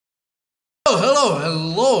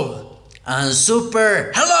Hello. And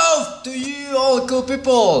super hello to you all cool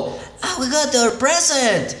people. We got our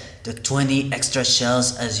present. The 20 extra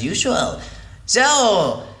shells as usual.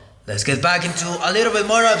 So, let's get back into a little bit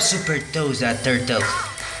more of Super Toes that turtle.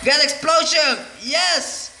 Got explosion!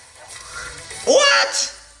 Yes!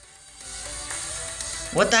 What?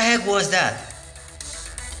 What the heck was that?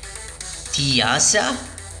 Tiasa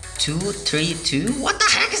 232? What the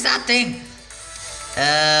heck is that thing?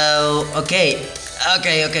 Okay.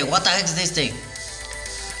 What the heck is this thing?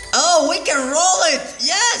 Oh, we can roll it!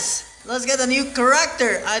 Yes! Let's get a new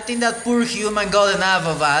character. I think that poor human got enough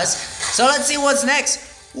of us. So let's see what's next.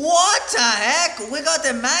 What the heck? We got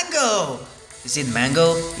a mango. Is it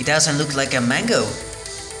mango? It doesn't look like a mango.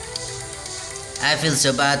 I feel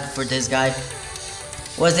so bad for this guy.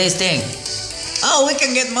 What's this thing? Oh, we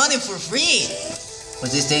can get money for free.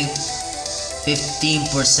 What's this thing?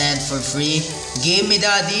 15% for free. Give me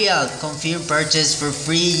that deal. Confirm purchase for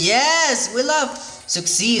free. Yes, we love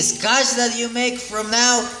success. Cash that you make from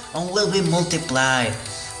now on will be multiplied.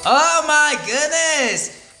 Oh my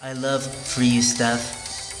goodness. I love free stuff.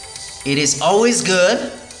 It is always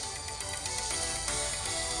good.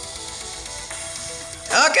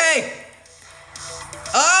 Okay.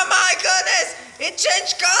 Oh my goodness. It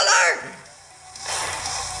changed color.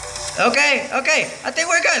 Okay. I think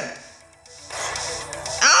we're good.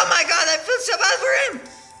 Oh my god, I feel so bad for him.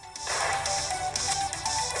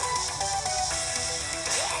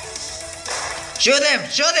 Shoot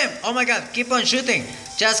him. Oh my god, keep on shooting.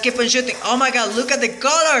 Just keep on shooting. Oh my god, look at the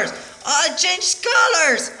colors. Oh, it changed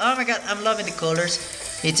colors. Oh my god, I'm loving the colors.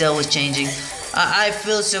 It's always changing. I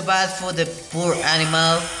feel so bad for the poor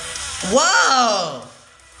animal. Wow.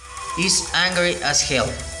 He's angry as hell.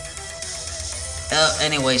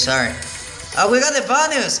 Anyway, sorry. We got the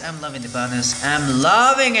bonus. I'm loving the bonus. I'm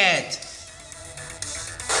loving it.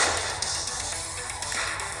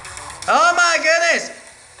 Oh my goodness.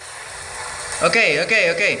 Okay.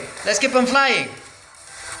 Let's keep on flying.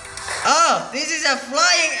 Oh, this is a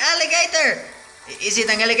flying alligator. Is it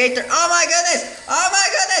an alligator? Oh my goodness.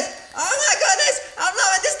 I'm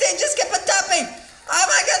loving this thing. Just keep on tapping. Oh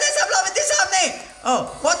my goodness, I'm loving this happening.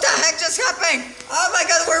 Oh, what the heck just happened? Oh my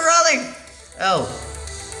god, we're rolling. Oh.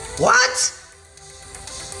 What?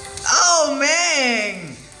 Oh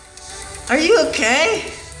man. Are you okay?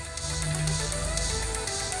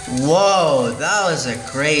 Whoa, that was a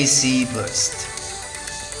crazy boost.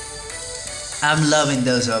 I'm loving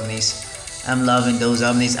those ovnis.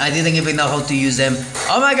 I didn't even know how to use them.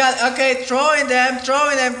 Oh my god, okay, throwing them.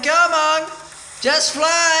 Come on. Just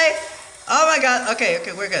fly. Oh my god, okay,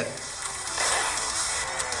 we're good.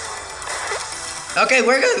 Okay,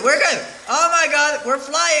 we're good. Oh my god, we're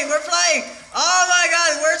flying. Oh my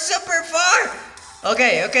god, we're super far.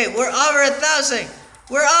 Okay, we're over 1,000.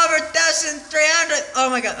 We're over 1,300. Oh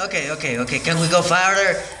my god, okay. Can we go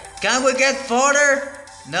farther? Can we get farther?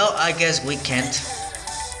 No, I guess we can't.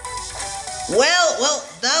 Well,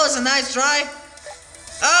 that was a nice try.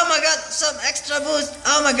 Oh my god, some extra boost.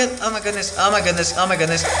 Oh my goodness.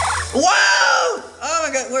 Whoa! Oh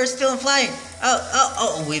my god, we're still flying.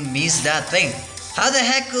 Oh, we missed that thing. How the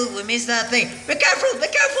heck could we miss that thing? Be careful.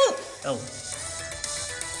 Oh.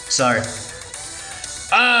 Sorry.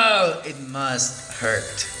 Oh, it must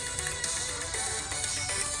hurt.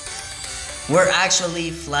 We're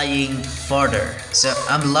actually flying farther. So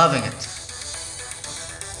I'm loving it.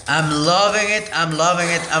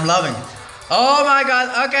 Oh my god,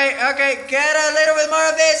 okay, get a little bit more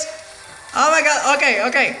of this. Oh my god,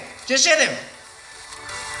 okay, just shoot him.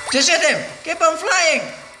 Keep on flying.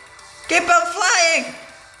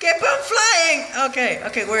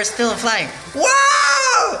 Okay, we're still flying.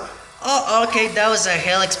 Wow! Oh, okay, that was a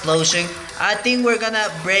hell explosion. I think we're gonna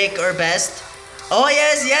break our best. Oh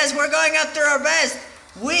yes, we're going after our best.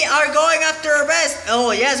 We are going after our best.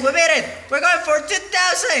 Oh yes, we made it. We're going for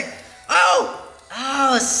 2,000.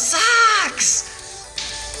 Oh, sucks.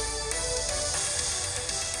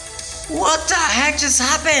 What the heck just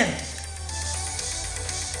happened?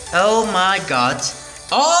 Oh my god.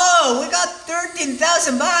 Oh, we got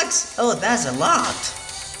 13,000 bucks. Oh, that's a lot.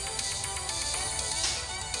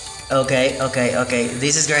 Okay.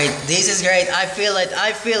 This is great. I feel it.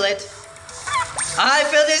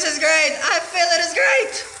 This is great. I feel it is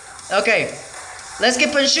great. Okay, let's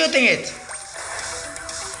keep on shooting it.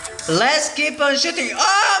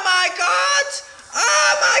 Oh my god.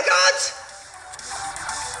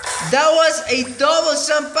 That was a double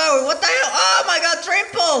sun power. What the hell? Oh my god,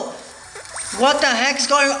 triple. What the heck is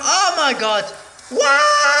going on? Oh my god.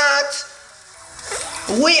 What?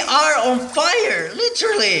 We are on fire,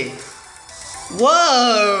 literally.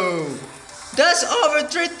 Whoa. That's over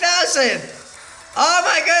 3,000. Oh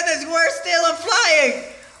my goodness, we're still on flying.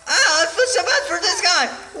 Ah, I feel so bad for this guy.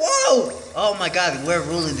 Whoa. Oh my god, we're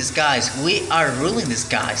ruling the skies. We are ruling the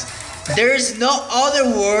skies. There's no other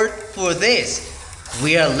word for this.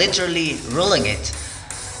 We are literally ruling it.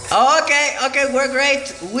 Okay, okay, we're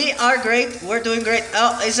great. We are great. We're doing great.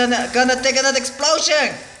 Oh, it's gonna take another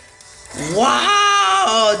explosion.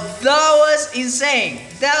 Wow, that was insane.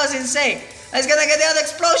 That was insane. It's gonna get the other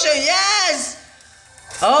explosion. Yes.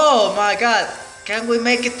 Oh my god. Can we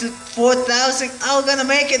make it to 4,000? I'm gonna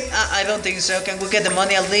make it. I don't think so. Can we get the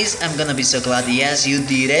money at least? I'm gonna be so glad. Yes, you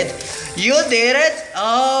did it. You did it.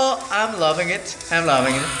 Oh, I'm loving it. I'm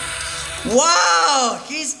loving it. Wow,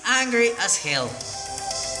 he's angry as hell.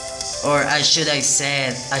 Or should I say,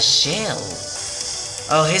 a shell.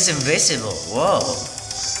 Oh, he's invisible. Whoa.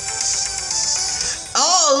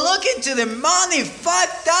 Oh, look into the money.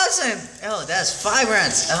 5,000. Oh, that's 5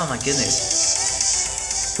 rands. Oh my goodness.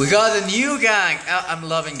 We got a new gang. Oh, I'm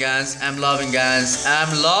loving guns. I'm loving guns.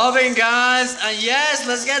 I'm loving guns. And yes,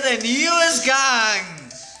 let's get the newest gang.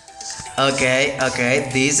 Okay, okay.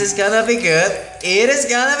 This is gonna be good. It is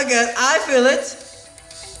gonna be good. I feel it.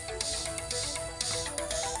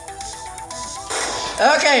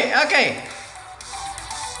 Okay, okay.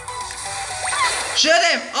 Shoot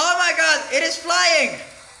him. Oh my god, it is flying.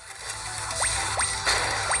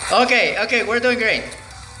 Okay, okay, we're doing great.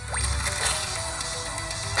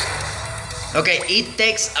 Okay, it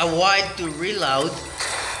takes a while to reload,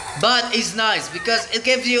 but it's nice because it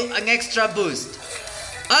gives you an extra boost.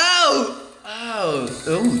 Oh! Oh,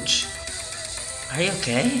 ouch. Are you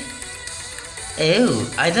okay? Ew,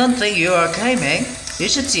 I don't think you're okay, man. You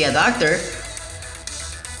should see a doctor.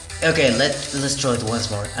 Okay, let's try it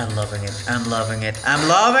once more. I'm loving it. I'm loving it. I'm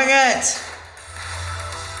loving it!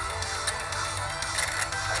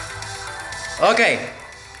 Okay.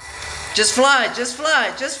 Just fly, just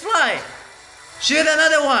fly, just fly. Shoot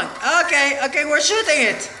another one. Okay, okay, we're shooting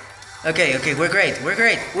it. Okay, okay, we're great, we're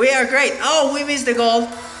great. We are great. Oh, we missed the goal.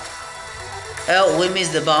 Oh, we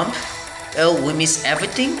missed the bump. Oh, we missed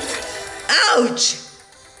everything. Ouch!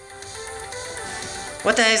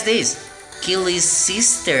 What the heck is this? Killy's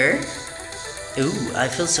sister. Ooh, I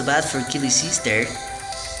feel so bad for Killy's sister.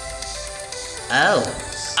 Oh,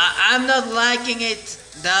 I'm not liking it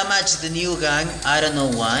that much, the new gang. I don't know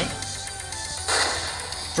why.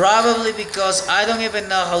 Probably because I don't even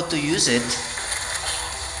know how to use it.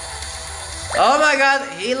 Oh my god,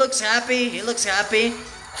 he looks happy, he looks happy.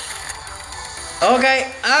 Okay,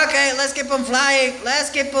 okay, let's keep on flying, let's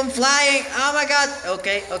keep on flying. Oh my god,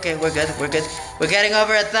 okay, okay, we're good, we're good. We're getting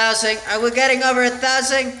over 1,000, are we getting over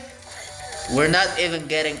 1,000? We're not even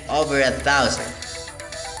getting over 1,000.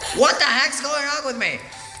 What the heck's going on with me?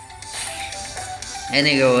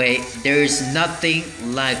 Anyway, there's nothing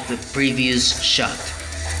like the previous shot.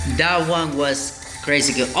 That one was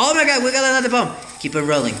crazy good. Oh my god, we got another bomb. Keep on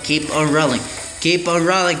rolling, keep on rolling, keep on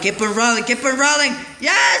rolling, keep on rolling, keep on rolling.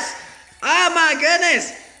 Yes! Oh my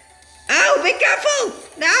goodness! Oh, be careful!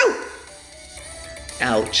 No!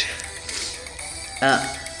 Ouch.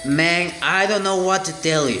 Man, I don't know what to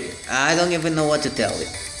tell you. I don't even know what to tell you.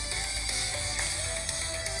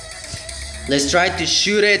 Let's try to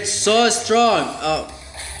shoot it so strong. Oh.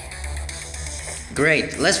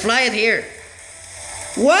 Great. Let's fly it here.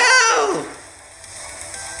 Wow!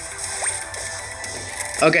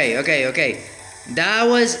 Okay, okay, okay. That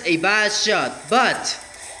was a bad shot, but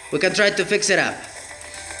we can try to fix it up.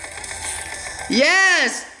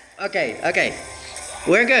 Yes! Okay, okay.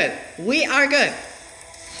 We're good. We are good.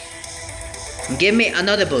 Give me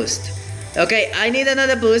another boost. Okay, I need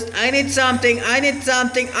another boost. I need something. I need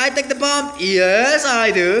something. I take the bomb. Yes,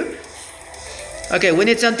 I do. Okay, we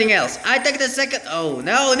need something else. I take the second. Oh,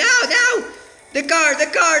 no, no, no! The car, the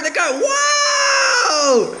car, the car.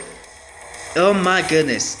 Wow! Oh my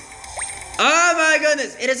goodness. Oh my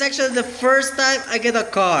goodness. It is actually the first time I get a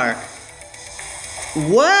car.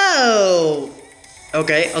 Whoa!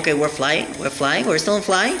 Okay, okay, we're flying. We're flying. We're still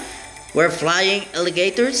flying. We're flying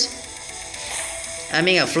alligators. I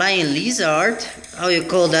mean a flying lizard. How you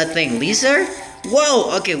call that thing? Lizard?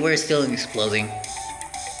 Whoa! Okay, we're still exploding.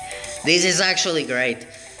 This is actually great.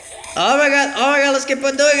 Oh my god, let's keep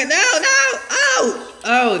on doing it. No, no! Oh!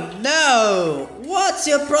 Oh no! What's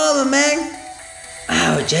your problem, man?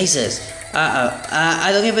 Oh, Jesus.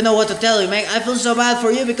 I don't even know what to tell you, man. I feel so bad for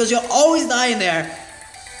you because you're always dying there.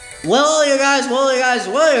 Well, you guys, well, you guys,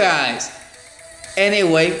 well, you guys.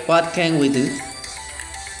 Anyway, what can we do?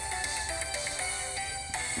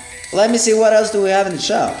 Let me see what else do we have in the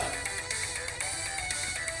shop.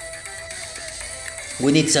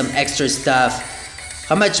 We need some extra stuff.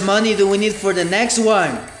 How much money do we need for the next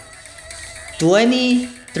one? 20?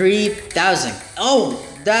 3,000. Oh,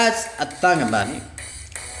 that's a ton of money.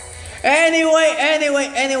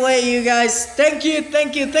 Anyway, you guys, thank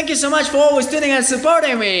you so much for always tuning and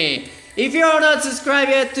supporting me. If you are not subscribed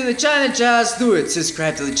yet to the channel, just do it.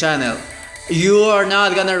 Subscribe to the channel. You are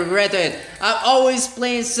not gonna regret it. I'm always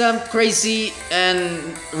playing some crazy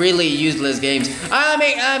and really useless games.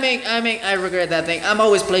 I regret that thing. I'm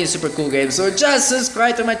always playing super cool games. So just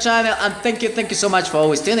subscribe to my channel and thank you so much for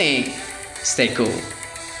always tuning. Stay cool.